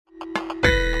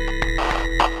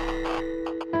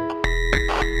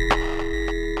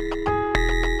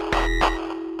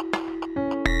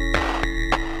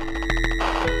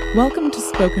Welcome to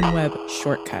Spoken Web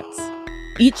ShortCuts.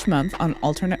 Each month on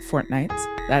alternate fortnights,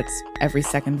 that's every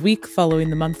second week following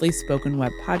the monthly Spoken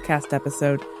Web podcast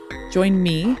episode, join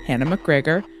me, Hannah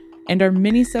McGregor, and our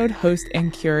mini-sode host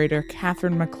and curator,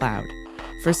 Catherine McLeod,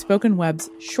 for Spoken Web's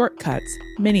ShortCuts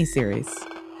mini-series.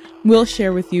 We'll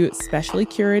share with you specially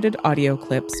curated audio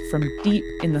clips from deep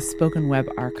in the Spoken Web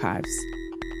archives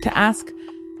to ask,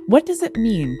 what does it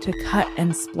mean to cut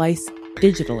and splice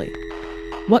digitally?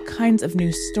 What kinds of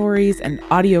new stories and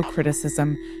audio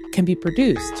criticism can be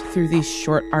produced through these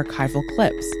short archival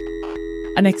clips?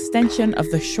 An extension of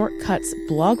the ShortCuts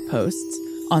blog posts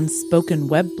on Spoken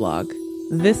Web blog,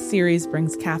 this series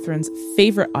brings Catherine's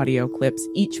favorite audio clips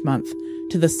each month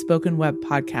to the Spoken Web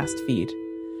podcast feed.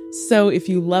 So if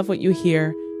you love what you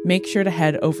hear, make sure to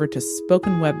head over to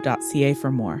spokenweb.ca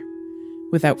for more.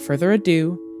 Without further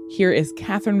ado, here is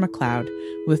Catherine McLeod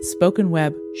with Spoken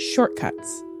Web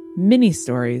ShortCuts,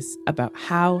 mini-stories about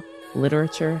how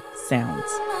literature sounds.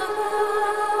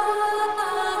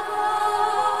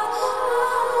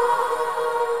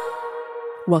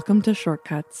 Welcome to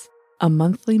ShortCuts, a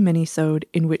monthly mini-sode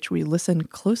in which we listen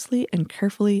closely and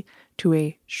carefully to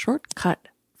a short cut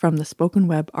from the Spoken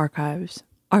Web archives.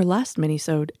 Our last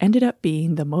mini-sode ended up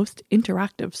being the most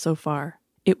interactive so far.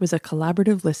 It was a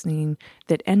collaborative listening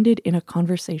that ended in a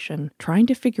conversation trying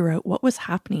to figure out what was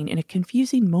happening in a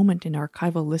confusing moment in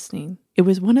archival listening. It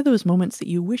was one of those moments that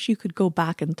you wish you could go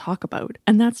back and talk about,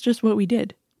 and that's just what we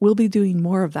did. We'll be doing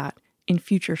more of that in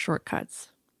future ShortCuts.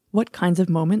 What kinds of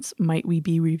moments might we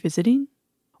be revisiting?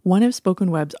 One of Spoken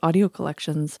Web's audio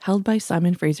collections held by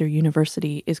Simon Fraser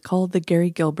University is called the Gary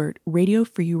Gilbert Radio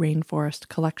Free Rainforest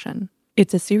Collection.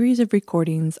 It's a series of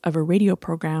recordings of a radio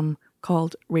program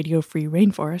called Radio Free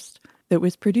Rainforest that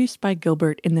was produced by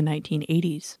Gilbert in the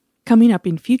 1980s. Coming up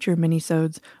in future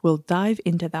minisodes, we'll dive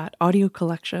into that audio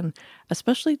collection,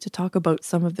 especially to talk about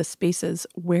some of the spaces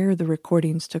where the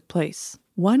recordings took place.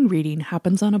 One reading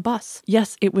happens on a bus.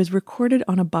 Yes, it was recorded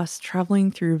on a bus traveling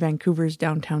through Vancouver's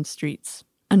downtown streets.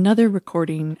 Another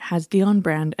recording has Dion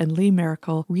Brand and Lee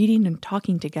Miracle reading and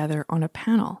talking together on a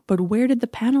panel. But where did the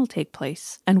panel take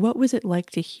place? And what was it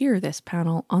like to hear this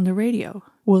panel on the radio?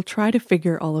 We'll try to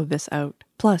figure all of this out.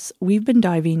 Plus, we've been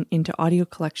diving into audio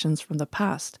collections from the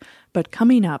past, but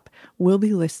coming up, we'll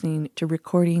be listening to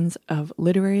recordings of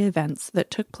literary events that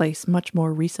took place much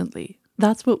more recently.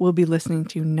 That's what we'll be listening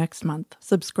to next month.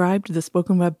 Subscribe to the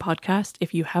Spoken Web podcast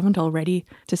if you haven't already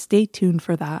to stay tuned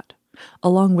for that.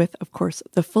 Along with, of course,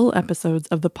 the full episodes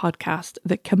of the podcast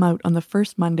that come out on the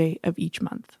first Monday of each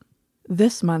month.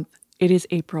 This month, it is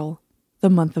April, the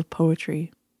month of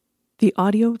poetry. The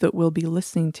audio that we'll be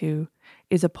listening to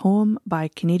is a poem by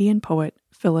Canadian poet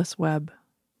Phyllis Webb.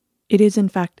 It is in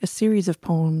fact a series of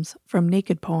poems from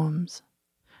Naked Poems,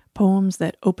 poems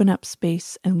that open up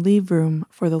space and leave room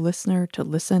for the listener to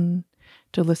listen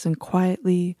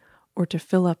quietly, or to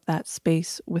fill up that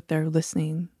space with their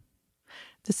listening.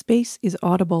 The space is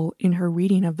audible in her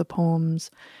reading of the poems,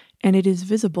 and it is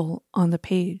visible on the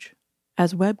page,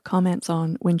 as Webb comments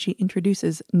on when she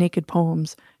introduces Naked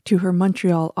Poems to her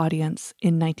Montreal audience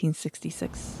in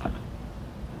 1966.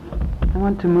 I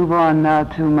want to move on now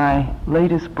to my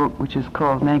latest book, which is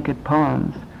called Naked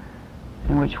Poems,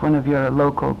 in which one of your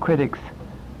local critics,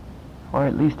 or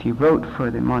at least he wrote for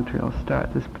the Montreal Star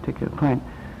at this particular point,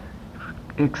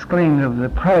 exclaimed of the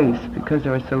price because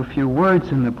there are so few words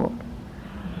in the book.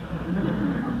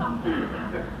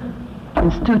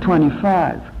 It's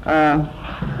 $2.25.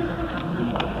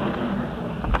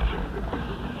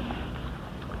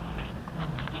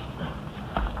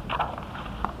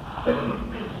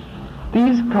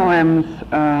 These poems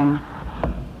are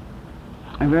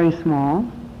very small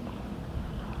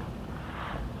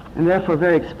and therefore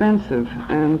very expensive,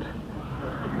 and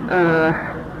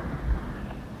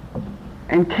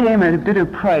came at a bit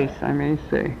of price, I may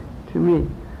say, to me.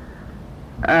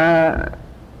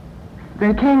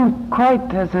 They came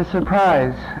quite as a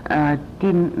surprise. I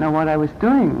didn't know what I was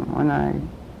doing when I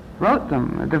wrote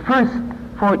them. The first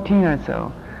 14 or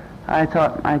so, I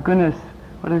thought, my goodness,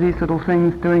 what are these little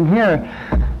things doing here?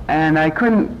 And I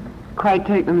couldn't quite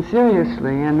take them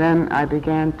seriously, and then I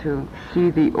began to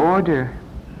see the order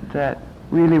that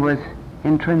really was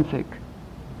intrinsic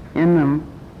in them,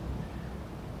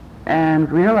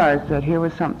 and realized that here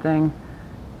was something,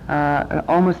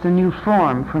 almost a new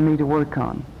form for me to work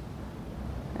on.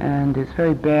 And it's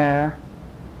very bare,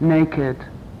 naked,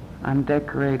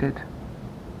 undecorated,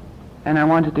 and I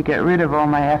wanted to get rid of all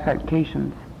my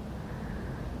affectations.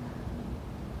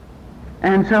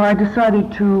 And so I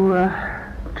decided to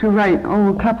write,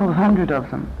 a couple of hundred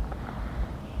of them.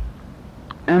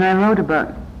 And I wrote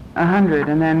about 100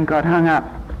 and then got hung up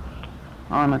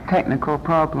on a technical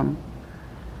problem.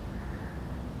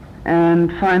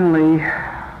 And finally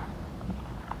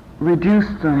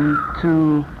reduced them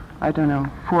to,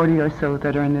 40 or so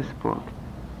that are in this book.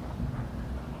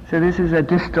 So this is a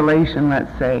distillation,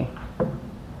 let's say.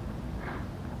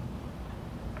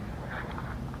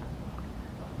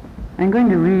 I'm going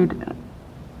to read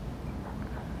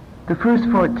the first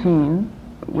 14,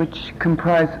 which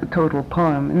comprise a total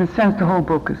poem. In a sense, the whole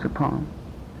book is a poem.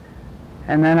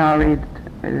 And then I'll read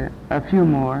a few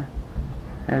more,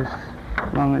 as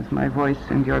long as my voice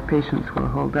and your patience will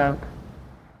hold out.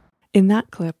 In that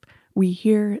clip, we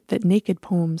hear that Naked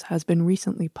Poems has been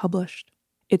recently published.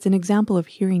 It's an example of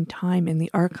hearing time in the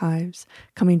archives,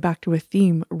 coming back to a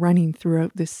theme running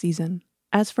throughout this season.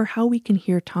 As for how we can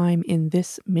hear time in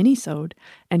this minisode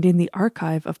and in the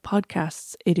archive of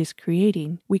podcasts it is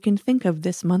creating, we can think of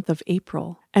this month of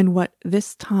April and what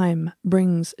this time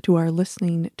brings to our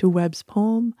listening to Webb's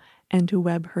poem and to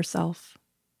Webb herself.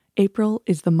 April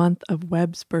is the month of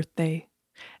Webb's birthday,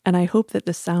 and I hope that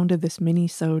the sound of this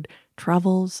minisode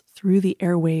travels through the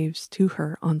airwaves to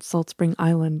her on Salt Spring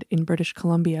Island in British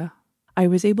Columbia. I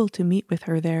was able to meet with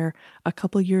her there a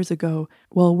couple years ago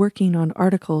while working on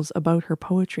articles about her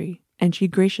poetry, and she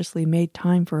graciously made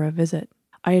time for a visit.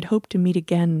 I had hoped to meet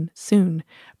again soon,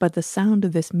 but the sound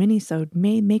of this minisode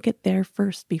may make it there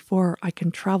first before I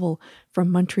can travel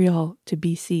from Montreal to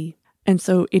BC. And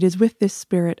so it is with this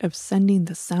spirit of sending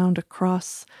the sound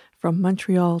across from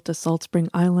Montreal to Salt Spring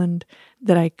Island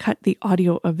that I cut the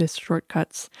audio of this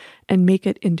Shortcuts and make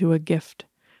it into a gift,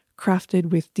 crafted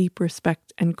with deep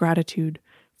respect and gratitude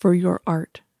for your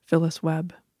art, Phyllis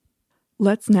Webb.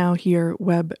 Let's now hear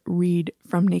Webb read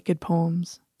from Naked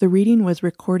Poems. The reading was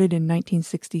recorded in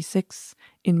 1966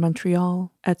 in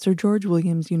Montreal at Sir George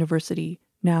Williams University,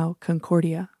 now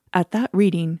Concordia. At that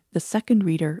reading, the second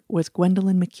reader was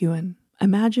Gwendolyn McEwen.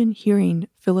 Imagine hearing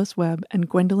Phyllis Webb and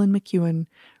Gwendolyn McEwen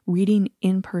reading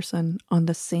in person on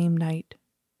the same night.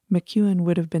 McEwen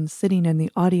would have been sitting in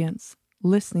the audience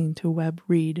listening to Webb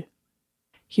read.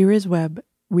 Here is Webb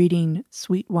reading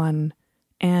Suite 1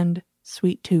 and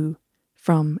Suite 2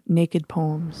 from Naked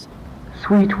Poems.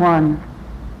 Suite 1.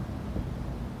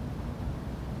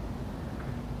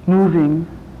 Moving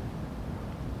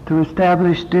to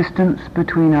establish distance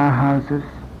between our houses.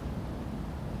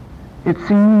 It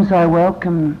seems I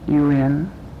welcome you in.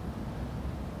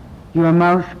 Your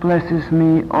mouth blesses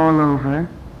me all over.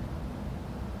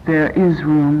 There is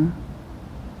room.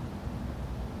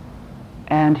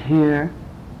 And here,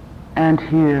 and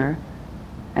here,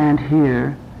 and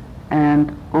here,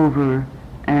 and over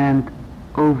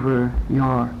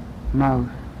your mouth.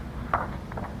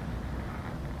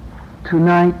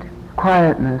 Tonight,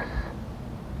 quietness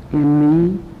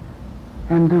in me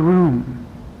and the room.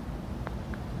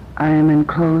 I am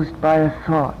enclosed by a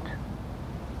thought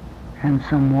and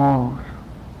some walls.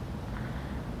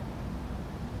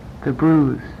 The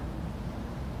bruise.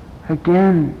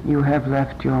 Again you have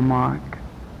left your mark,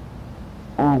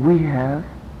 or we have.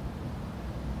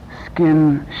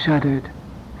 Skin shuddered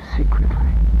secretly.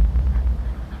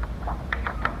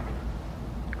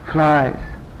 Flies.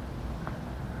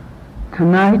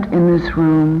 Tonight in this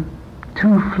room,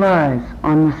 2 flies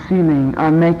on the ceiling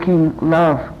are making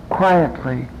love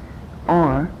quietly,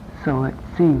 or so it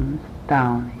seems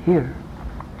down here.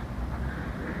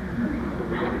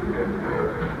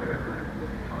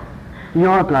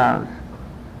 Your blouse.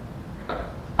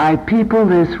 I people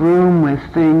this room with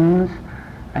things,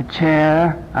 a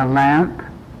chair, a lamp,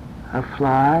 a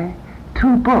fly,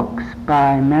 2 books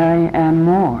by Mary Ann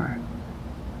Moore.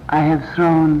 I have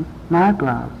thrown my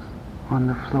blouse on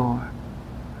the floor.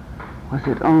 Was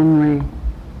it only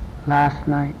last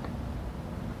night?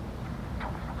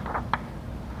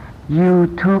 You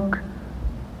took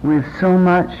with so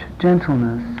much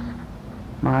gentleness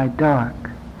my dark.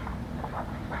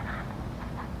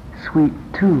 Suite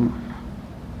 2.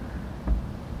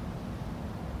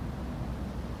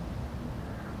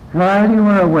 While you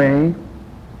were away,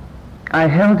 I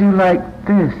held you like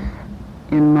this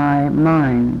in my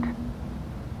mind.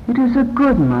 It is a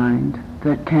good mind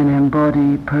that can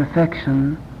embody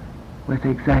perfection with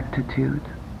exactitude.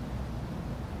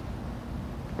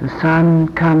 The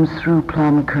sun comes through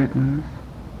plum curtains.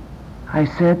 I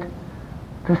said,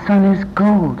 the sun is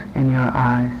gold in your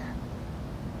eyes.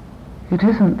 It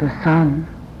isn't the sun,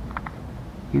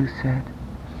 you said.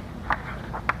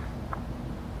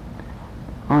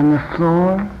 On the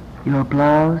floor, your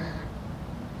blouse,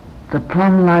 the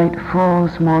plum light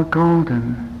falls more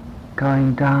golden,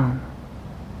 going down.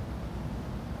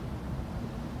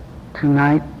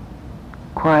 Tonight,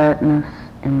 quietness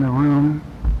in the room,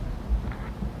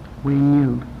 we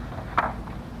knew.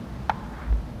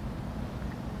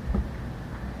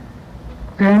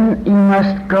 Then you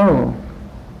must go.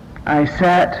 I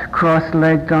sat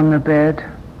cross-legged on the bed.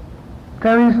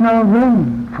 There is no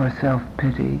room for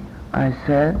self-pity, I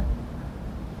said.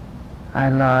 I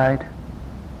lied.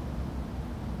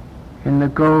 In the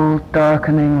gold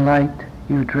darkening light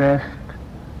you dressed,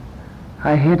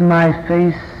 I hid my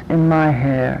face in my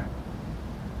hair.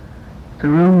 The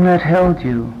room that held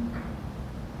you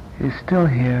is still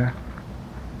here.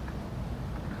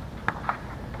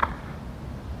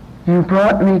 You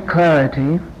brought me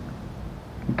clarity,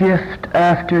 gift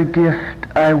after gift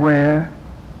I wear,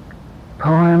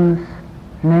 poems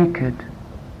naked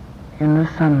in the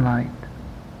sunlight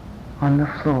on the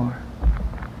floor.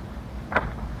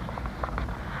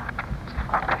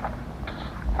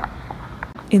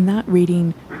 In that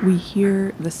reading, we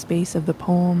hear the space of the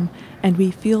poem and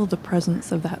we feel the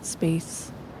presence of that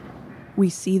space. We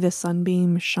see the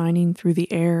sunbeam shining through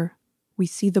the air. We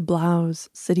see the blouse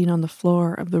sitting on the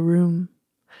floor of the room.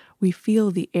 We feel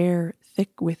the air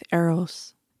thick with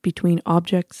eros, between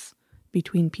objects,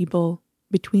 between people,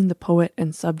 between the poet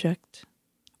and subject.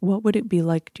 What would it be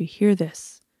like to hear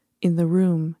this in the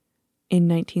room in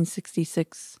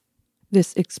 1966?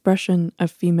 This expression of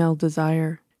female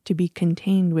desire to be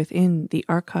contained within the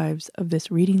archives of this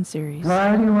reading series.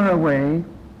 While you were away,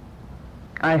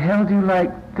 I held you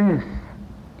like this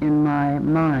in my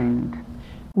mind.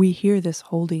 We hear this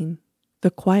holding, the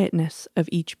quietness of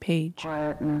each page.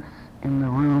 Quietness in the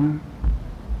room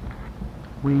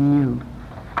we knew.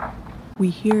 We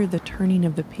hear the turning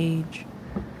of the page,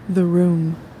 the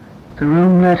room. The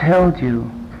room that held you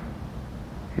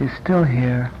is still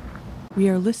here. We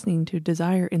are listening to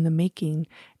Desire in the Making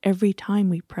every time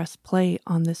we press play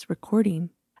on this recording,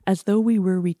 as though we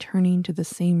were returning to the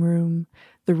same room,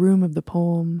 the room of the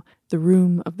poem, the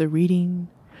room of the reading,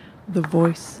 the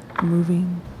voice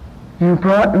moving. You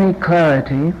brought me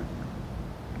clarity,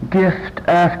 gift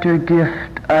after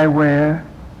gift I wear,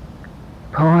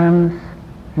 poems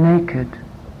naked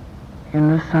in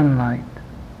the sunlight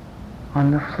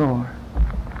on the floor.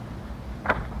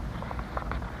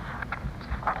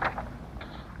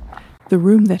 The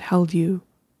room that held you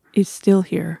is still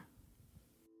here.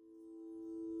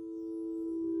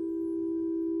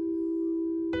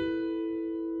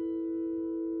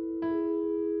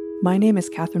 My name is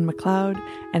Catherine McLeod,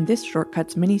 and this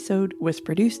Shortcuts minisode was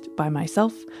produced by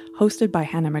myself, hosted by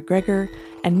Hannah McGregor,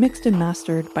 and mixed and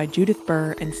mastered by Judith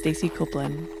Burr and Stacey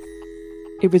Copeland.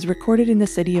 It was recorded in the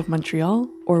city of Montreal,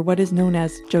 or what is known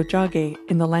as Tiohtià:ke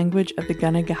in the language of the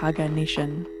Kanien'kehá:ka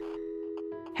Nation.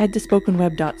 Head to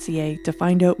spokenweb.ca to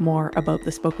find out more about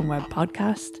the Spoken Web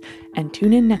podcast, and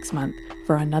tune in next month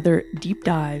for another deep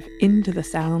dive into the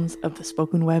sounds of the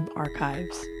Spoken Web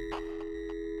archives.